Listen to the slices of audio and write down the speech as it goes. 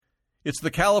It's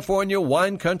the California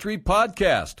Wine Country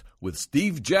Podcast with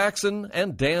Steve Jackson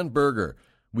and Dan Berger.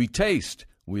 We taste,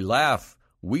 we laugh,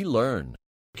 we learn.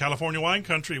 California Wine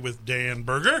Country with Dan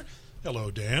Berger. Hello,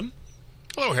 Dan.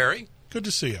 Hello, Harry. Good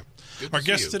to see you. Good Our to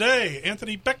see guest you. Today,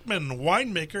 Anthony Beckman,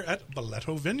 winemaker at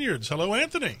Boleto Vineyards. Hello,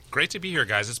 Anthony. Great to be here,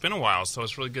 guys. It's been a while, so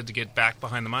it's really good to get back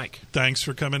behind the mic. Thanks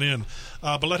for coming in.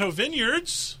 Boleto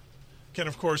Vineyards can,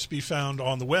 of course, be found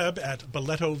on the web at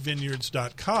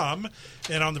boletovineyards.com.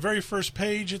 And on the very first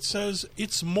page, it says,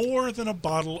 it's more than a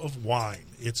bottle of wine.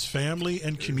 It's family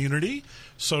and community,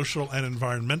 social and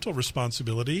environmental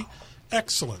responsibility,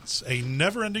 excellence, a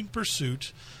never-ending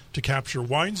pursuit to capture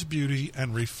wine's beauty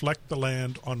and reflect the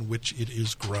land on which it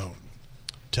is grown.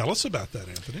 Tell us about that,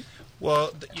 Anthony.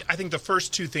 Well, I think the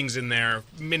first two things in there,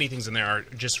 many things in there, are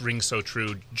just ring so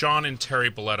true. John and Terry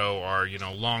Boleto are,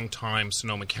 longtime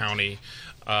Sonoma County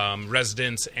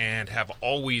residents and have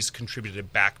always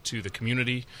contributed back to the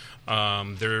community.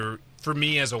 For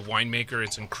me as a winemaker,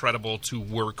 it's incredible to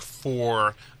work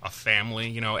for a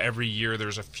family. Every year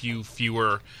there's a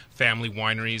fewer family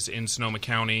wineries in Sonoma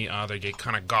County. They get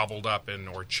kind of gobbled up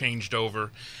or changed over.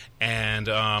 And,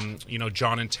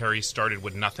 John and Terry started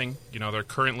with nothing. They're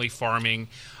currently farming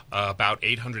about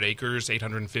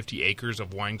 850 acres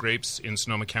of wine grapes in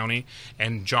Sonoma County.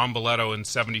 And John Boleto in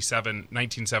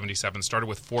 1977 started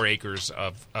with 4 acres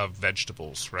of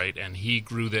vegetables, right? And he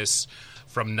grew this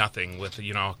from nothing with,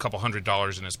 a couple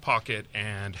 $100 in his pocket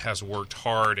and has worked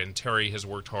hard, and Terry has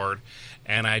worked hard.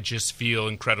 And I just feel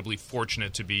incredibly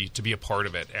fortunate to be a part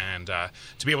of it and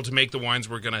to be able to make the wines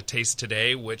we're going to taste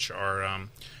today, which are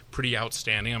pretty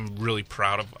outstanding. I'm really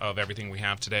proud of everything we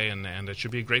have today, and it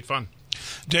should be great fun.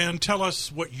 Dan, tell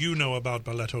us what you know about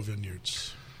Boleto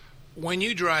Vineyards. When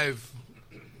you drive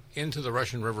into the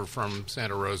Russian River from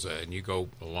Santa Rosa and you go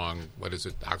along,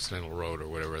 Occidental Road or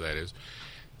whatever that is,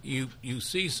 you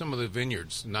see some of the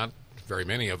vineyards, not very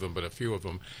many of them, but a few of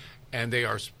them, and they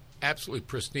are absolutely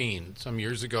pristine. Some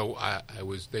years ago,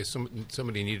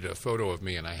 somebody needed a photo of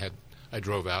me, and I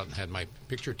drove out and had my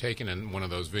picture taken in one of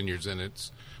those vineyards, and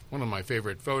it's one of my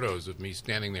favorite photos of me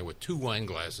standing there with 2 wine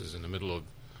glasses in the middle of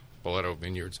Boleto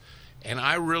Vineyards. And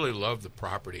I really love the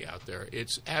property out there.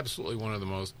 It's absolutely one of the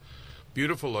most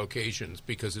beautiful locations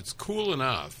because it's cool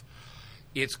enough.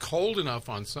 It's cold enough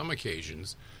on some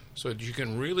occasions so that you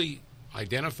can really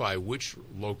identify which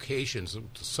locations,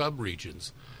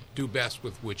 sub-regions, do best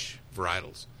with which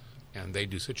varietals. And they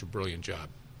do such a brilliant job.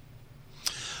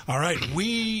 All right. We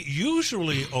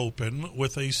usually open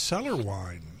with a cellar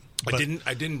wine.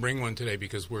 I didn't bring one today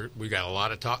because we got a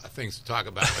lot of things to talk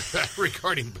about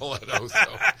regarding Boleto.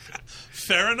 So.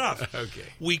 Fair enough. Okay.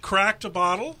 We cracked a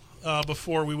bottle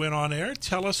before we went on air.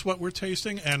 Tell us what we're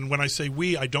tasting. And when I say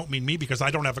we, I don't mean me because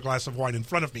I don't have a glass of wine in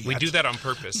front of me We yet. do that on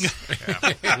purpose.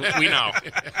 We know.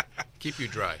 Keep you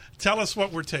dry. Tell us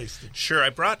what we're tasting. Sure. I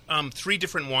brought 3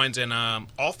 different wines, and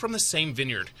all from the same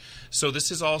vineyard. So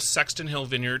this is all Sexton Hill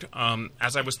Vineyard.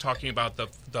 As I was talking about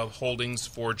the holdings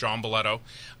for John Boleto,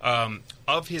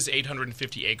 of his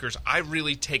 850 acres, I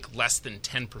really take less than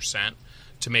 10%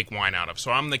 to make wine out of. So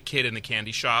I'm the kid in the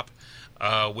candy shop,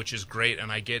 which is great,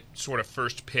 and I get sort of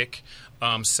first pick.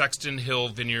 Sexton Hill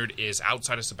Vineyard is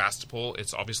outside of Sebastopol.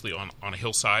 It's obviously on a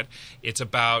hillside. It's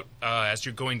about, as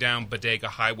you're going down Bodega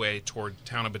Highway toward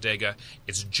town of Bodega,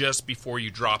 it's just before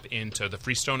you drop into the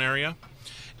Freestone area.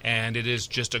 And it is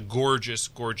just a gorgeous,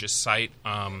 gorgeous site.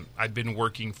 I've been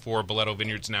working for Boleto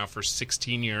Vineyards now for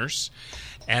 16 years.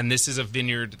 And this is a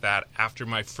vineyard that after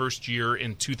my first year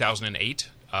in 2008,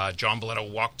 John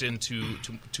Boleto walked into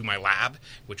to my lab,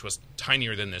 which was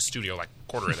tinier than this studio, like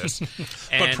a quarter of this.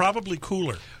 But probably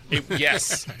cooler.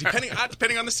 Yes,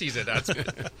 depending on the season.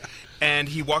 And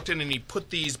he walked in and he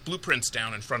put these blueprints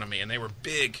down in front of me, and they were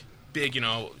big, 3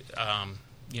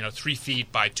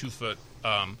 feet by 2 foot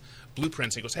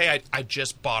blueprints. He goes, "Hey, I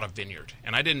just bought a vineyard."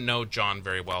 And I didn't know John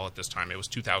very well at this time. It was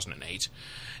 2008.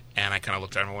 And I kind of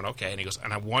looked at him and went, "Okay." And he goes,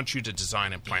 "And I want you to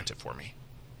design and plant it for me."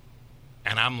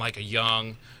 And I'm like a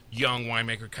young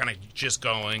winemaker, kind of just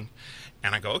going.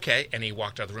 And I go, "Okay." And he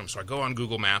walked out of the room. So I go on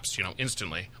Google Maps,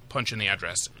 instantly, punch in the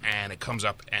address, and it comes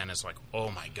up, and it's like, oh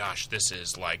my gosh, this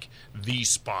is like the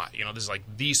spot. This is like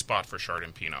the spot for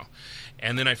Chardonnay Pinot.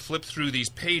 And then I flip through these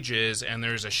pages, and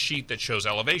there's a sheet that shows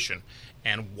elevation,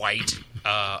 and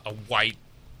a white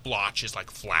blotch is like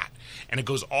flat, and it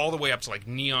goes all the way up to like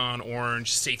neon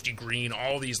orange, safety green,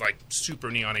 all these like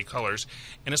super neon-y colors,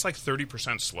 and it's like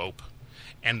 30% slope,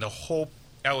 and the whole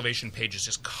elevation page is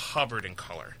just covered in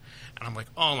color. And I'm like,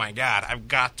 oh my God, I've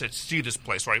got to see this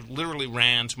place. So I literally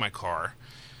ran to my car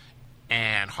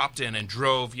and hopped in and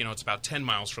drove, it's about 10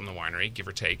 miles from the winery, give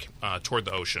or take, toward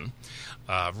the ocean.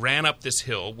 Ran up this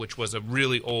hill, which was a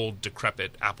really old,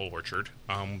 decrepit apple orchard.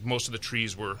 Most of the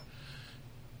trees were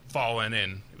fallen,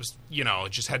 and it was,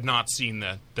 it just had not seen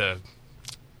the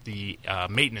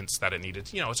maintenance that it needed.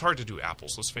 It's hard to do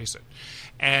apples, let's face it.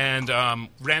 And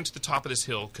ran to the top of this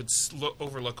hill, could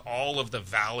overlook all of the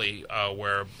valley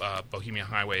where Bohemia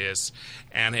Highway is,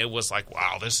 and it was like,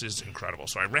 wow, this is incredible.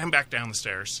 So I ran back down the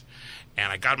stairs, and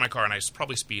I got in my car, and I was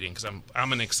probably speeding because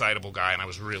I'm an excitable guy, and I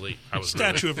was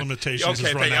Statute of limitations is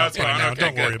okay, run out by now. Okay,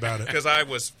 don't good. worry about it. Because I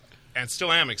was, and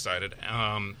still am excited.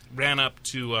 Ran up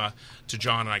to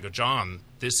John, and I go, John,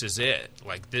 this is it.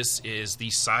 Like, this is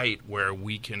the site where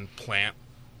we can plant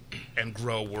and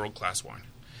grow world-class wine.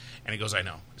 And he goes, I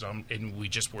know. So, and we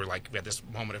just were like, we had this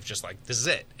moment of just like, this is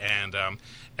it. And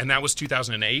that was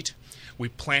 2008. We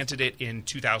planted it in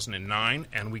 2009,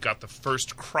 and we got the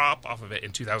first crop off of it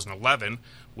in 2011,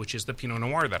 which is the Pinot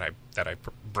Noir that I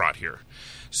brought here.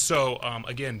 So,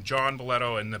 again, John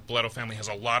Boletto and the Boletto family has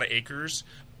a lot of acres,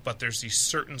 but there's these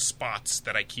certain spots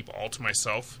that I keep all to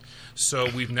myself. So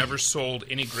we've never sold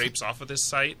any grapes off of this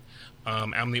site.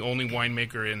 I'm the only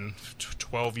winemaker in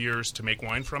 12 years to make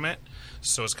wine from it.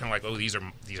 So it's kind of like, oh, these are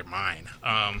mine.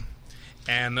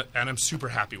 And I'm super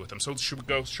happy with them. So should we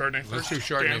go Chardonnay first? Let's do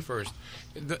Chardonnay Dan? first.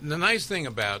 The nice thing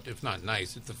about, if not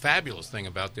nice, the fabulous thing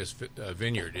about this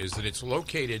vineyard is that it's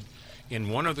located in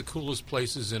one of the coolest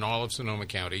places in all of Sonoma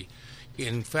County.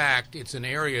 In fact, it's an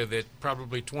area that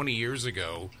probably 20 years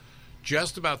ago,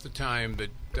 just about the time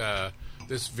that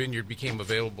this vineyard became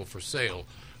available for sale,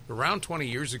 around 20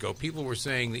 years ago, people were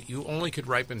saying that you only could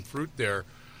ripen fruit there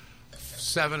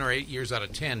 7 or 8 years out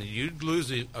of 10, and you'd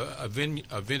lose a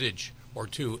vintage or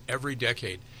two every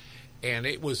decade. And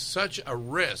it was such a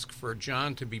risk for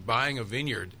John to be buying a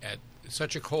vineyard at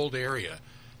such a cold area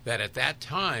that at that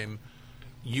time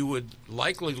you would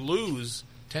likely lose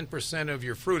 10% of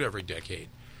your fruit every decade.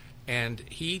 And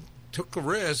he took the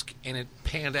risk, and it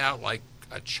panned out like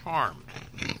a charm.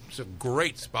 It's a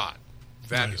great spot.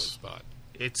 Fabulous spot.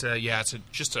 It's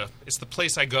it's the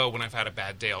place I go when I've had a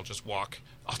bad day. I'll just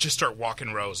start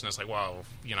walking rows, and it's like, wow,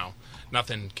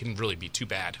 nothing can really be too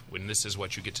bad when this is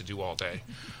what you get to do all day.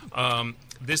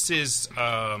 This is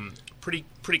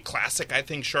pretty classic, I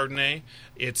think, Chardonnay.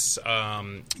 It's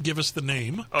give us the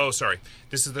name. Oh, sorry.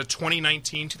 This is the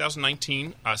 2019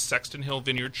 Sexton Hill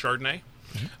Vineyard Chardonnay.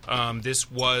 Mm-hmm. This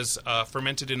was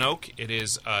fermented in oak. It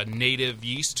is native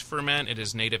yeast ferment. It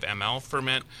is native ML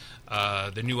ferment.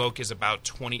 The new oak is about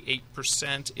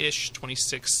 28%-ish,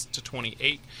 26 to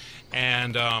 28.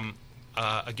 And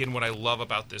again, what I love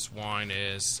about this wine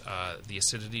is the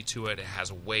acidity to it. It has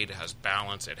a weight. It has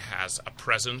balance. It has a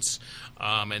presence.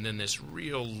 And then this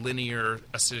real linear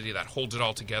acidity that holds it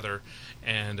all together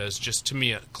and is just, to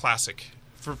me, a classic.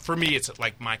 For me, it's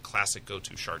like my classic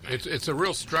go-to Chardonnay. It's a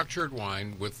real structured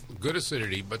wine with good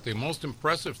acidity, but the most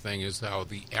impressive thing is how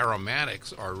the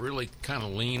aromatics are really kind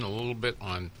of lean a little bit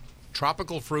on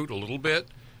tropical fruit a little bit,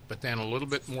 but then a little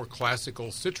bit more classical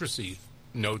citrusy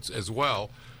notes as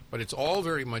well. But it's all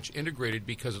very much integrated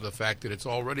because of the fact that it's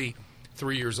already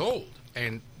 3 years old.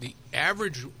 And the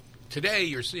average, today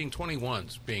you're seeing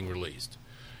 21s being released.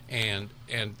 And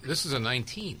this is a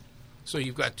 19. So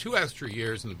you've got 2 extra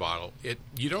years in the bottle.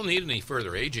 You don't need any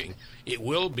further aging.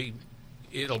 It'll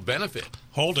benefit.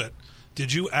 Hold it.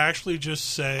 Did you actually just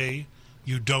say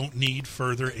you don't need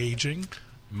further aging?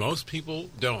 Most people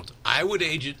don't. I would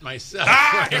age it myself.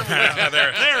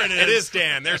 There it is. It is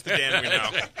Dan. There's the Dan we know.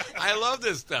 I love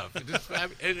this stuff.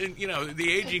 The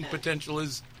aging potential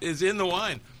is in the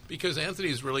wine because Anthony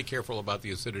is really careful about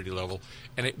the acidity level.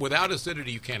 And without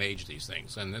acidity, you can't age these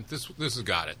things. And this has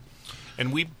got it.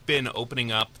 And we've been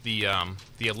opening up the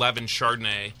 11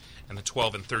 Chardonnay and the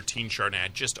 12 and 13 Chardonnay. I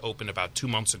just opened about 2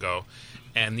 months ago,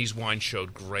 and these wines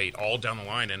showed great all down the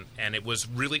line. And it was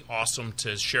really awesome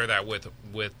to share that with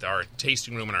our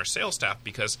tasting room and our sales staff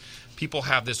because people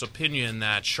have this opinion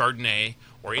that Chardonnay,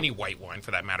 or any white wine for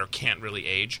that matter, can't really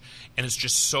age. And it's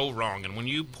just so wrong. And when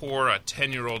you pour a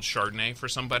 10-year-old Chardonnay for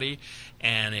somebody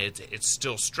and it's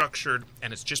still structured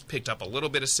and it's just picked up a little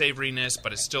bit of savoriness,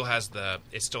 but it still has the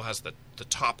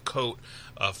top coat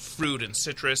of fruit and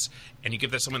citrus, and you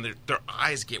give that to someone, their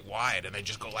eyes get wide and they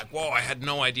just go like, whoa, I had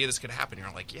no idea this could happen.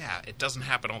 You're like, yeah, it doesn't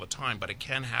happen all the time, but it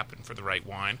can happen for the right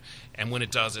wine. And when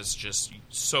it does, it's just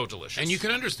so delicious. And you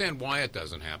can understand why it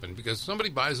doesn't happen, because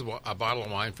somebody buys a bottle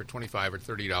of wine for $25 or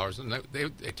 $30 and they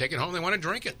take it home, they want to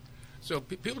drink it. So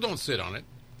people don't sit on it.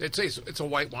 They'd say it's a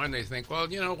white wine. They think, well,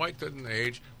 white doesn't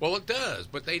age. Well, it does,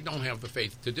 but they don't have the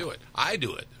faith to do it. I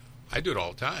do it. I do it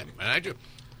all the time. And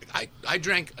I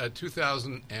drank a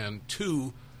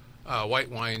 2002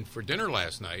 white wine for dinner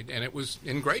last night, and it was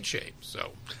in great shape.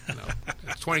 So,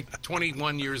 it's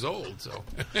 21 years old. So,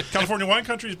 California Wine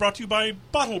Country is brought to you by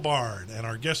Bottle Barn, and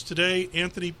our guest today,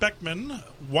 Anthony Beckman,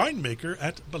 winemaker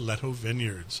at Boleto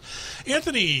Vineyards.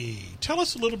 Anthony, tell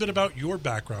us a little bit about your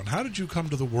background. How did you come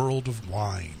to the world of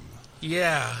wine?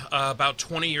 Yeah, about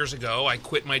 20 years ago, I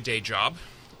quit my day job.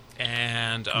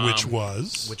 And Which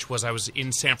was? I was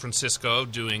in San Francisco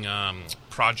doing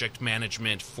project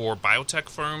management for biotech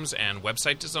firms and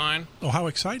website design. Oh, how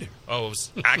exciting. Oh,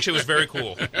 it was very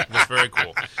cool. It was very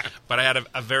cool. But I had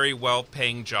a very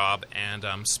well-paying job and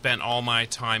spent all my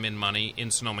time and money in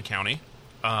Sonoma County,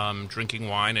 drinking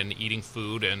wine and eating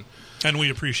food. And we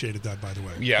appreciated that, by the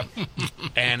way. Yeah.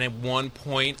 And at one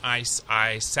point, I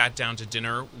sat down to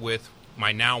dinner with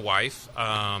my now wife,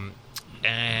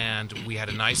 and we had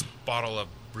a nice bottle of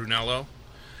Brunello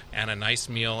and a nice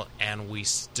meal, and we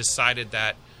decided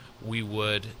that we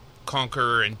would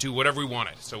conquer and do whatever we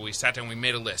wanted. So we sat down, we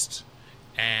made a list,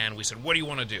 and we said, what do you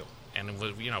want to do? And it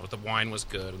was, the wine was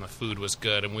good, and the food was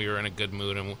good, and we were in a good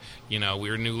mood, and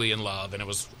we were newly in love, and it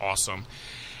was awesome.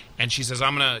 And she says,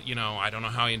 I'm gonna, I don't know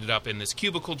how I ended up in this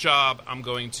cubicle job. I'm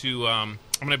gonna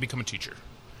become a teacher.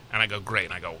 And I go, great.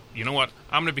 And I go, you know what?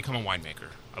 I'm gonna become a winemaker.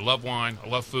 I love wine. I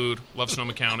love food. Love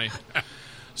Sonoma County.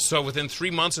 So within 3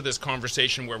 months of this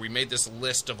conversation where we made this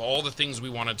list of all the things we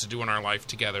wanted to do in our life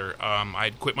together,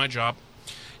 I'd quit my job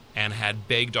and had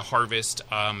begged to harvest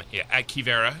at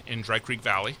Quivira in Dry Creek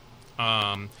Valley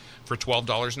for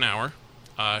 $12 an hour,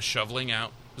 shoveling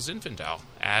out Zinfandel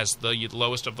as the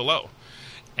lowest of the low.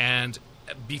 And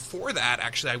before that,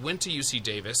 actually, I went to UC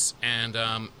Davis and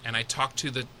I talked to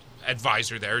the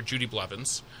advisor there, Judy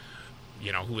Blevins,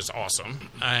 who was awesome.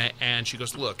 And she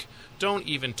goes, look, don't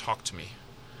even talk to me.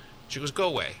 She goes, go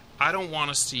away. I don't want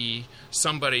to see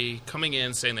somebody coming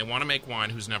in saying they want to make wine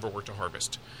who's never worked a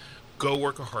harvest. Go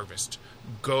work a harvest.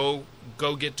 Go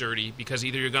get dirty, because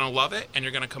either you're going to love it and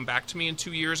you're going to come back to me in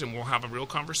 2 years and we'll have a real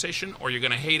conversation, or you're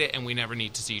going to hate it and we never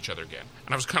need to see each other again.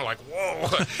 And I was kind of like, whoa.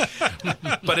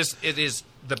 But it is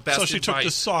the best So she advice. took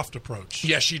the soft approach.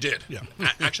 Yes, she did. Yeah.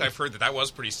 Actually, I've heard that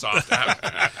was pretty soft.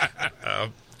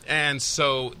 And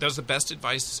so that was the best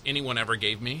advice anyone ever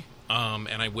gave me.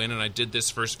 And I went and I did this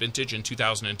first vintage in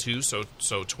 2002, so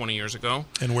 20 years ago.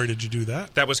 And where did you do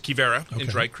that? That was Quivira in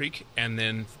Okay. Dry Creek, and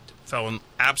then fell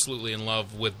absolutely in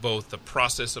love with both the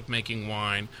process of making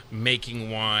wine,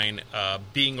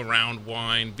 being around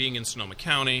wine, being in Sonoma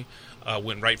County.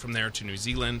 Went right from there to New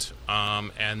Zealand,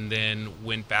 and then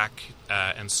went back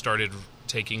and started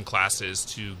taking classes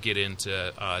to get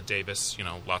into Davis.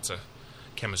 Lots of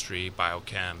chemistry,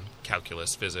 biochem,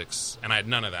 calculus, physics, and I had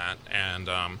none of that,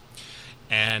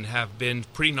 and have been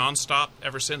pretty nonstop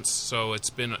ever since. So it's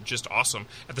been just awesome.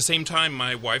 At the same time,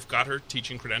 my wife got her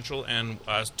teaching credential and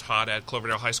taught at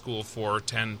Cloverdale High School for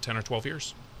 10 or 12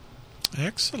 years.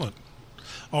 Excellent.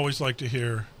 Always like to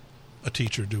hear a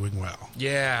teacher doing well.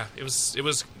 Yeah, it was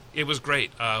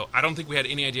great. I don't think we had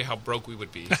any idea how broke we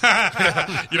would be.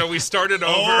 We started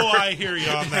over. Oh, I hear you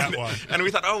on that one. And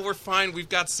we thought, oh, we're fine. We've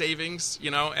got savings,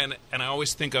 and I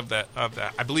always think of that.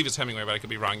 I believe it's Hemingway, but I could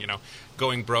be wrong.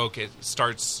 Going broke, it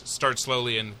starts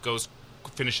slowly and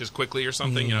finishes quickly or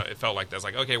something. It felt like that. It's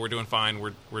like, okay, we're doing fine.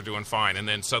 We're doing fine. And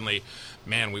then suddenly,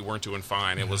 man, we weren't doing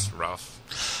fine. It was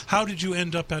rough. How did you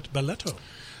end up at Boleto?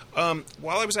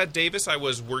 While I was at Davis, I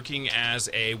was working as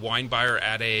a wine buyer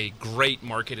at a great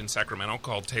market in Sacramento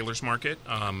called Taylor's Market,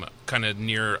 kind of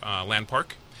near Land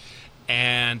Park.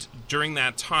 And during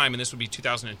that time, and this would be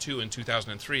 2002 and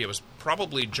 2003, it was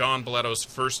probably John Boleto's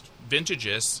first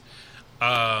vintages.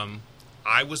 I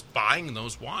was buying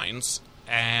those wines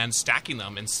and stacking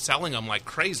them and selling them like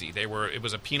crazy. It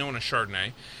was a Pinot and a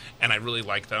Chardonnay, and I really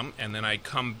liked them. And then I'd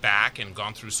come back and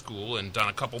gone through school and done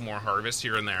a couple more harvests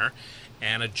here and there.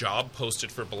 And a job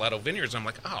posted for Boleto Vineyards. I'm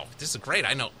like, oh, this is great.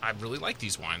 I really like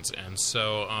these wines. And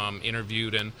so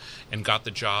interviewed and got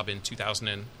the job in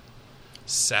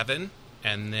 2007,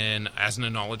 and then as an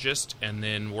enologist, and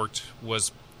then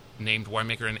was named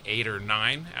winemaker in 8 or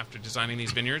 9 after designing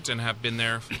these vineyards, and have been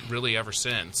there really ever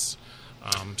since.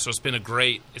 So it's been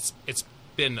it's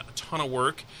been a ton of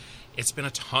work. It's been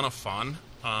a ton of fun.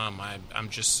 I'm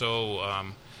just so...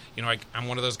 I'm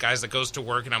one of those guys that goes to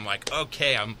work and I'm like,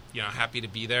 okay, I'm happy to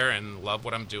be there and love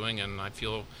what I'm doing, and I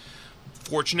feel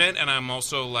fortunate, and I'm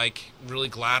also like really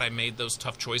glad I made those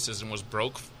tough choices and was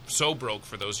so broke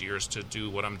for those years to do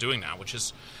what I'm doing now, which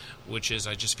is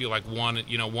I just feel like one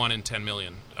in 10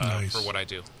 million Nice. for what I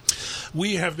do.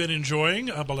 We have been enjoying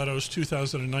Balletto's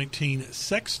 2019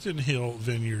 Sexton Hill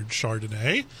Vineyard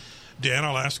Chardonnay. Dan,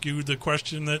 I'll ask you the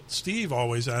question that Steve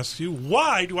always asks you.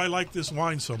 Why do I like this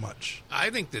wine so much? I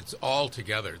think that's all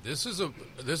together. This is a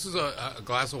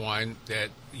glass of wine that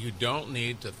you don't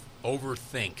need to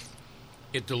overthink.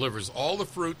 It delivers all the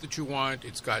fruit that you want.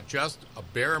 It's got just a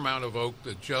bare amount of oak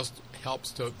that just helps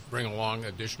to bring along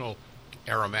additional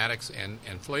aromatics and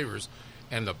flavors.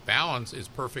 And the balance is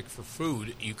perfect for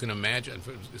food. You can imagine,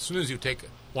 as soon as you take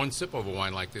one sip of a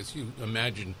wine like this, you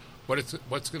imagine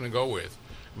what's going to go with.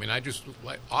 I mean, I just,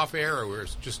 off air, we were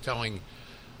just telling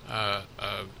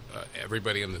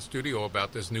everybody in the studio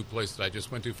about this new place that I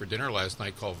just went to for dinner last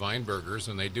night called Weinberger's,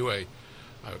 and they do a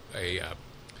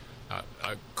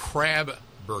crab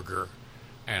burger,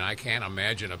 and I can't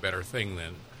imagine a better thing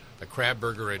than the crab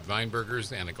burger at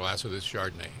Weinberger's and a glass of this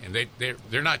Chardonnay. And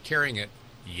they're not carrying it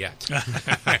yet.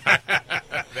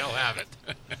 They'll have it.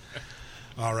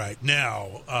 All right.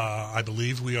 Now, I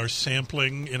believe we are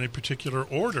sampling in a particular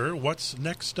order. What's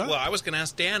next up? Well, I was going to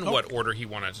ask Dan what order he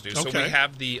wanted to do. So we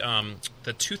have the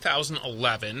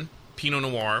 2011 Pinot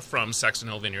Noir from Sexton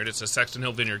Hill Vineyard. It's a Sexton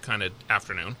Hill Vineyard kind of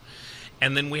afternoon.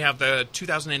 And then we have the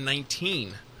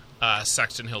 2019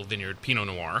 Sexton Hill Vineyard Pinot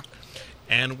Noir.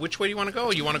 And which way do you want to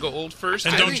go? You want to go old first?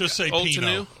 And don't just say old Pinot. to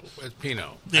new? It's Pinot.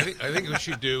 I think we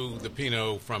should do the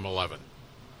Pinot from 11.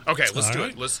 Okay, let's do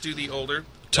right. it. Let's do the older.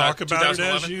 Talk about it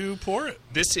 2011. as you pour it.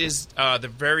 This is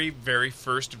the very, very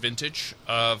first vintage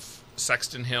of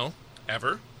Sexton Hill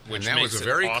ever, which And that makes was a it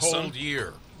very awesome. cold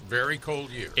year. Very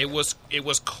cold year. It was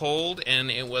cold and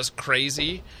it was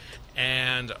crazy,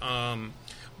 and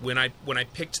when I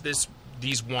picked these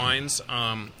wines,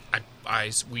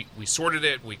 we sorted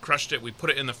it, we crushed it, we put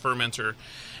it in the fermenter,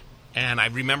 and I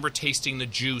remember tasting the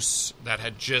juice that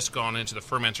had just gone into the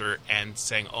fermenter and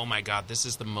saying, "Oh my God, this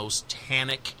is the most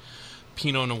tannic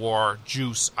Pinot Noir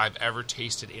juice I've ever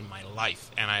tasted in my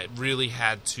life," and I really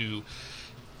had to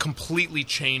completely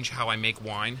change how I make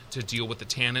wine to deal with the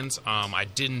tannins. I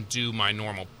didn't do my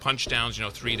normal punch downs,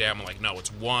 3 day. I'm like, no,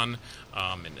 it's 1.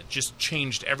 And it just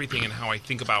changed everything in how I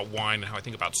think about wine and how I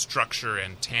think about structure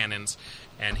and tannins.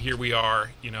 And here we are,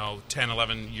 10,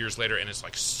 11 years later, and it's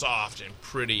like soft and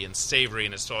pretty and savory,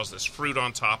 and it still has this fruit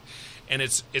on top. And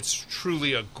it's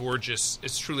truly a gorgeous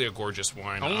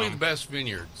wine. Only the best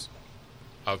vineyards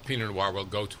of Pinot Noir will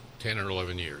go to 10 or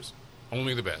 11 years.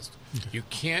 Only the best. You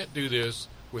can't do this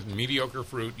with mediocre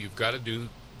fruit. You've got to do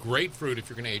great fruit if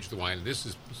you're going to age the wine. This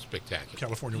is spectacular.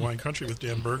 California Wine Country with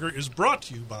Dan Berger is brought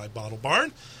to you by Bottle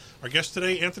Barn. Our guest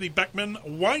today, Anthony Beckman,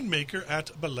 winemaker at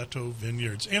Balletto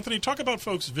Vineyards. Anthony, talk about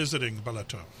folks visiting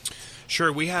Balletto.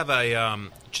 Sure, we have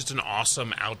just an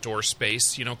awesome outdoor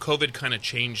space. COVID kind of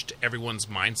changed everyone's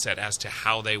mindset as to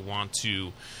how they want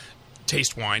to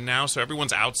taste wine now. So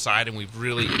everyone's outside, and we've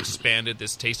really expanded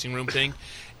this tasting room thing.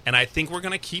 And I think we're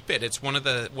going to keep it. It's one of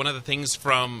the things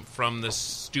from this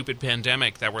stupid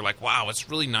pandemic that we're like, wow, it's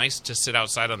really nice to sit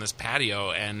outside on this patio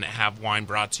and have wine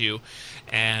brought to you,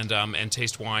 and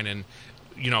taste wine. And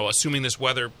assuming this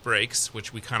weather breaks,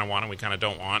 which we kind of want and we kind of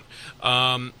don't want,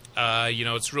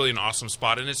 it's really an awesome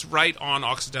spot, and it's right on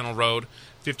Occidental Road,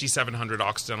 5700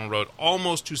 Occidental Road,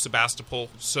 almost to Sebastopol.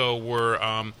 So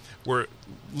we're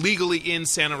legally in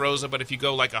Santa Rosa, but if you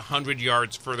go like 100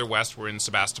 yards further west, we're in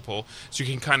Sebastopol. So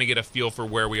you can kind of get a feel for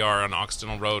where we are on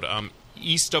Occidental Road,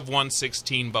 east of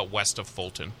 116, but west of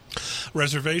Fulton.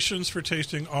 Reservations for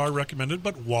tasting are recommended,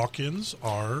 but walk-ins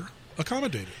are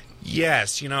accommodated.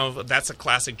 Yes, that's a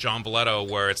classic John Balletto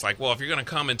where it's like, well, if you're going to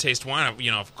come and taste wine,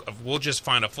 we'll just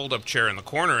find a fold-up chair in the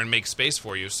corner and make space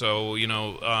for you. So,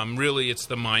 really it's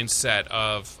the mindset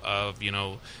of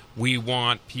we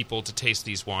want people to taste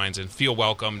these wines and feel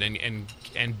welcomed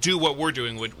and do what we're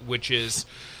doing, which is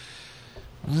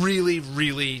really,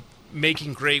 really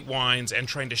making great wines and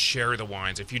trying to share the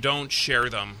wines. If you don't share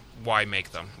them, why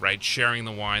make them, right? Sharing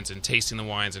the wines and tasting the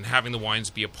wines and having the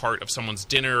wines be a part of someone's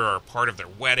dinner or a part of their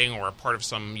wedding or a part of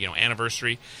some,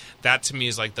 anniversary, that to me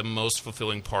is like the most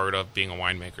fulfilling part of being a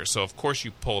winemaker. So, of course,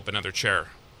 you pull up another chair.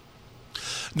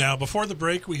 Now, before the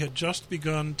break, we had just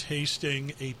begun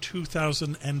tasting a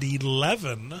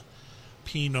 2011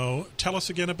 Pinot. Tell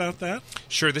us again about that.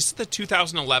 Sure. This is the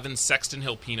 2011 Sexton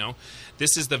Hill Pinot.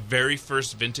 This is the very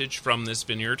first vintage from this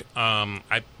vineyard.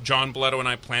 John Balletto and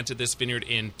I planted this vineyard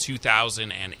in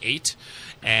 2008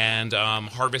 and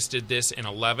harvested this in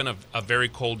 11, a very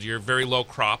cold year, very low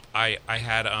crop. I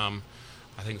had, I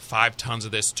think, 5 tons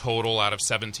of this total out of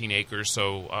 17 acres.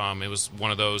 So it was one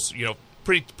of those,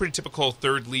 pretty typical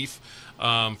third leaf,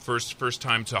 first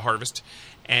time to harvest.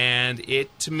 And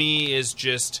it, to me, is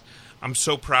just I'm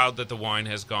so proud that the wine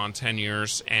has gone 10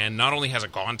 years, and not only has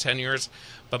it gone 10 years,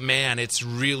 but man, it's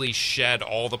really shed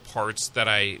all the parts that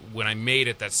when I made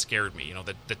it, that scared me. You know,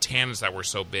 the tannins that were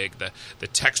so big, the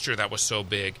texture that was so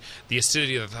big, the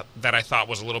acidity that I thought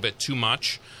was a little bit too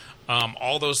much.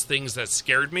 All those things that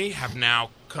scared me have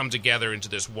now come together into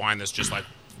this wine that's just like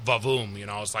vavoom. You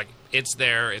know, it's like it's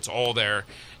there, it's all there.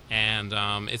 And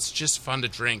it's just fun to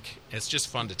drink. It's just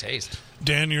fun to taste.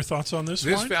 Dan, your thoughts on this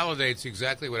wine? This validates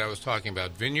exactly what I was talking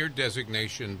about. Vineyard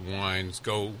designation wines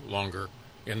go longer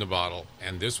in the bottle,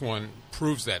 and this one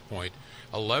proves that point.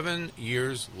 11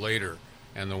 years later,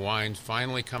 and the wine's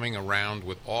finally coming around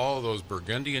with all those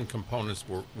Burgundian components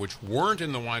which weren't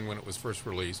in the wine when it was first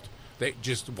released.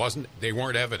 They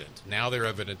weren't evident. Now they're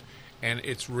evident, and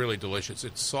it's really delicious.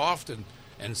 It's soft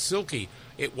and silky.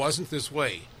 It wasn't this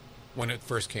way when it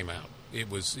first came out. It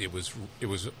was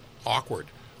awkward.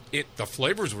 The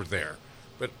flavors were there,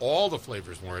 but all the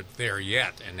flavors weren't there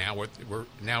yet, and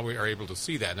now we are able to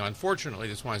see that. Now, unfortunately,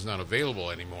 this wine's not available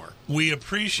anymore. We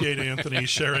appreciate Anthony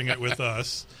sharing it with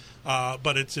us,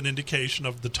 but it's an indication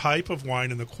of the type of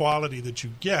wine and the quality that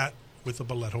you get with a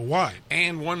Boletto wine.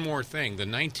 And one more thing, the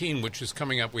 19, which is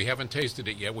coming up, we haven't tasted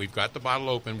it yet. We've got the bottle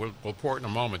open. We'll pour it in a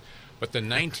moment. But the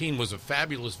 19 was a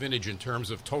fabulous vintage in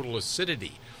terms of total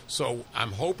acidity. So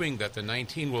I'm hoping that the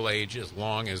 19 will age as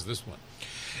long as this one.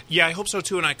 Yeah, I hope so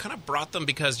too. And I kind of brought them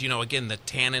because, you know, again, the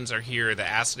tannins are here, the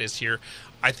acid is here.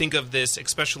 I think of this,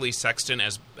 especially Sexton,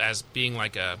 as being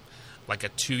like a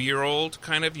 2-year-old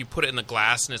kind of. You put it in the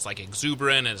glass and it's like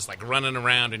exuberant and it's like running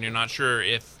around and you're not sure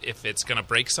if it's going to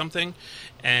break something.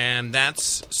 And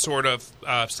that's sort of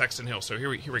Sexton Hill. So here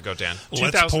we go, Dan.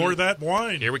 Let's pour that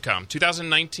wine. Here we come.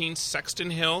 2019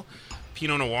 Sexton Hill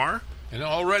Pinot Noir. And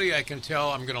already I can tell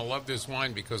I'm going to love this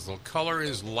wine because the color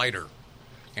is lighter.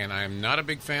 And I'm not a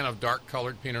big fan of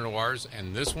dark-colored Pinot Noirs,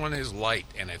 and this one is light,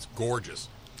 and it's gorgeous.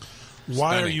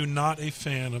 Why Stunning. are you not a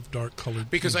fan of dark-colored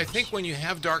Because Pinots? I think when you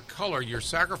have dark color, you're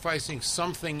sacrificing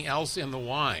something else in the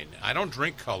wine. I don't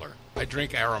drink color. I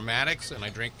drink aromatics, and I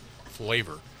drink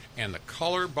flavor. And the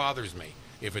color bothers me.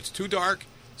 If it's too dark,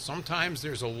 sometimes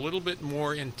there's a little bit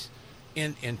more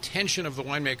intention of the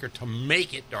winemaker to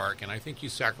make it dark, and I think you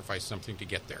sacrifice something to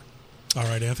get there. All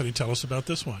right, Anthony, tell us about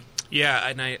this wine. Yeah,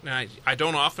 and I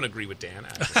don't often agree with Dan,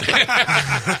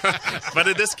 but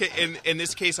in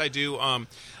this case I do.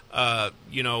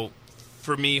 You know,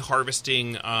 for me,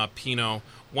 harvesting Pinot,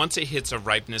 once it hits a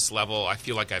ripeness level, I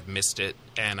feel like I've missed it,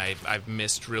 and I've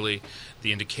missed really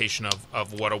the indication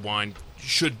of what a wine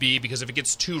should be. Because if it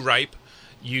gets too ripe,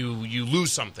 you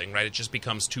lose something, right? It just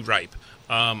becomes too ripe.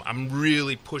 I'm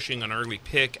really pushing an early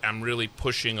pick. I'm really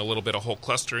pushing a little bit of whole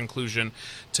cluster inclusion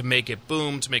to make it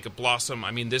boom, to make it blossom.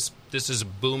 I mean, this is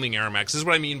booming aromatics. This is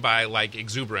what I mean by like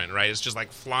exuberant, right? It's just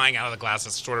like flying out of the glass.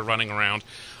 It's sort of running around.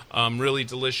 Really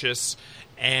delicious,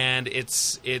 and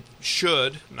it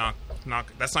should knock.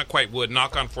 That's not quite wood.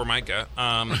 Knock on Formica.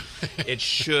 It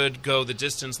should go the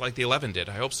distance like the 11 did.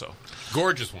 I hope so.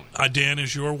 Gorgeous one. Dan,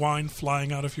 is your wine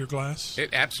flying out of your glass? It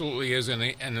absolutely is, and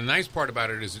the nice part about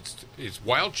it is it's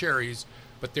wild cherries,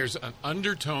 but there's an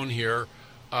undertone here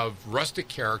of rustic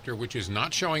character, which is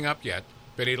not showing up yet,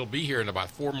 but it'll be here in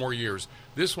about 4 more years.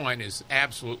 This wine is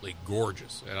absolutely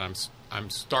gorgeous, and I'm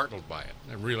startled by it.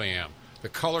 I really am. The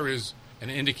color is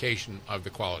an indication of the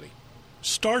quality.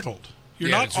 Startled. You're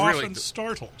Yeah, not it's really often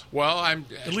startled. Well, I'm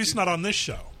At least not on this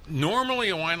show. normally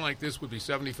a wine like this would be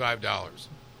 $75.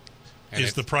 And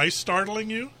Is the price startling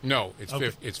you? No, it's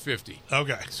Okay. it's 50.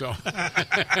 Okay. So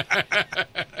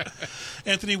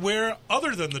Anthony, where,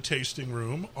 other than the tasting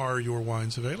room, are your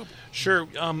wines available? Sure.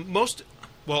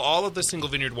 All of the single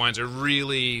vineyard wines are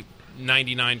really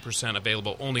 99%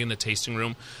 available only in the tasting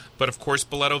room. But of course,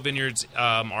 Boletto Vineyards,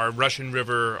 our Russian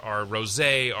River, our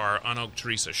Rosé, our Unoaked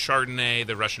Teresa Chardonnay,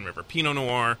 the Russian River Pinot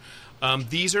Noir.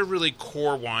 These are really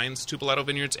core wines to Boletto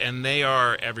Vineyards, and they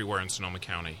are everywhere in Sonoma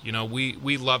County. You know,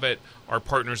 we love it. Our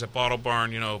partners at Bottle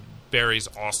Barn, you know, Barry's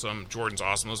awesome, Jordan's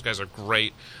awesome. Those guys are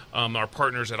great. Our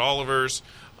partners at Oliver's,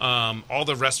 all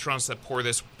the restaurants that pour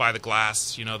this by the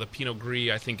glass. You know, the Pinot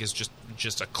Gris, I think, is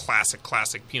just a classic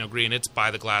Pinot Gris, and it's by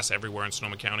the glass everywhere in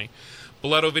Sonoma County.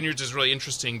 Boletto Vineyards is really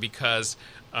interesting because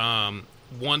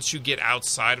once you get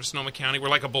outside of Sonoma County, we're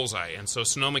like a bullseye. And so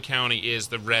Sonoma County is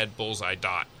the red bullseye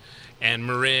dot. And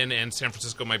Marin and San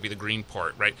Francisco might be the green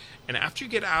part, right? And after you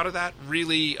get out of that,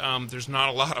 really, there's not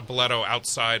a lot of Boletto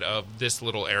outside of this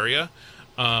little area.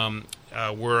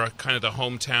 We're kind of the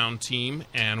hometown team,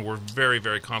 and we're very,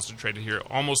 very concentrated here.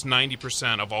 Almost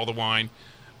 90% of all the wine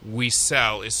we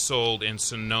sell is sold in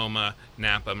Sonoma,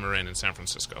 Napa, Marin, and San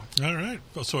Francisco. All right.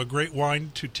 So a great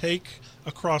wine to take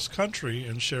across country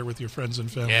and share with your friends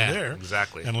and family there.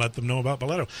 Exactly. And let them know about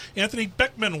Boleto. Anthony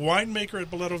Beckman, winemaker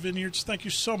at Boleto Vineyards, thank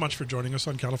you so much for joining us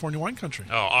on California Wine Country.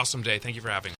 Oh, awesome day. Thank you for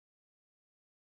having me.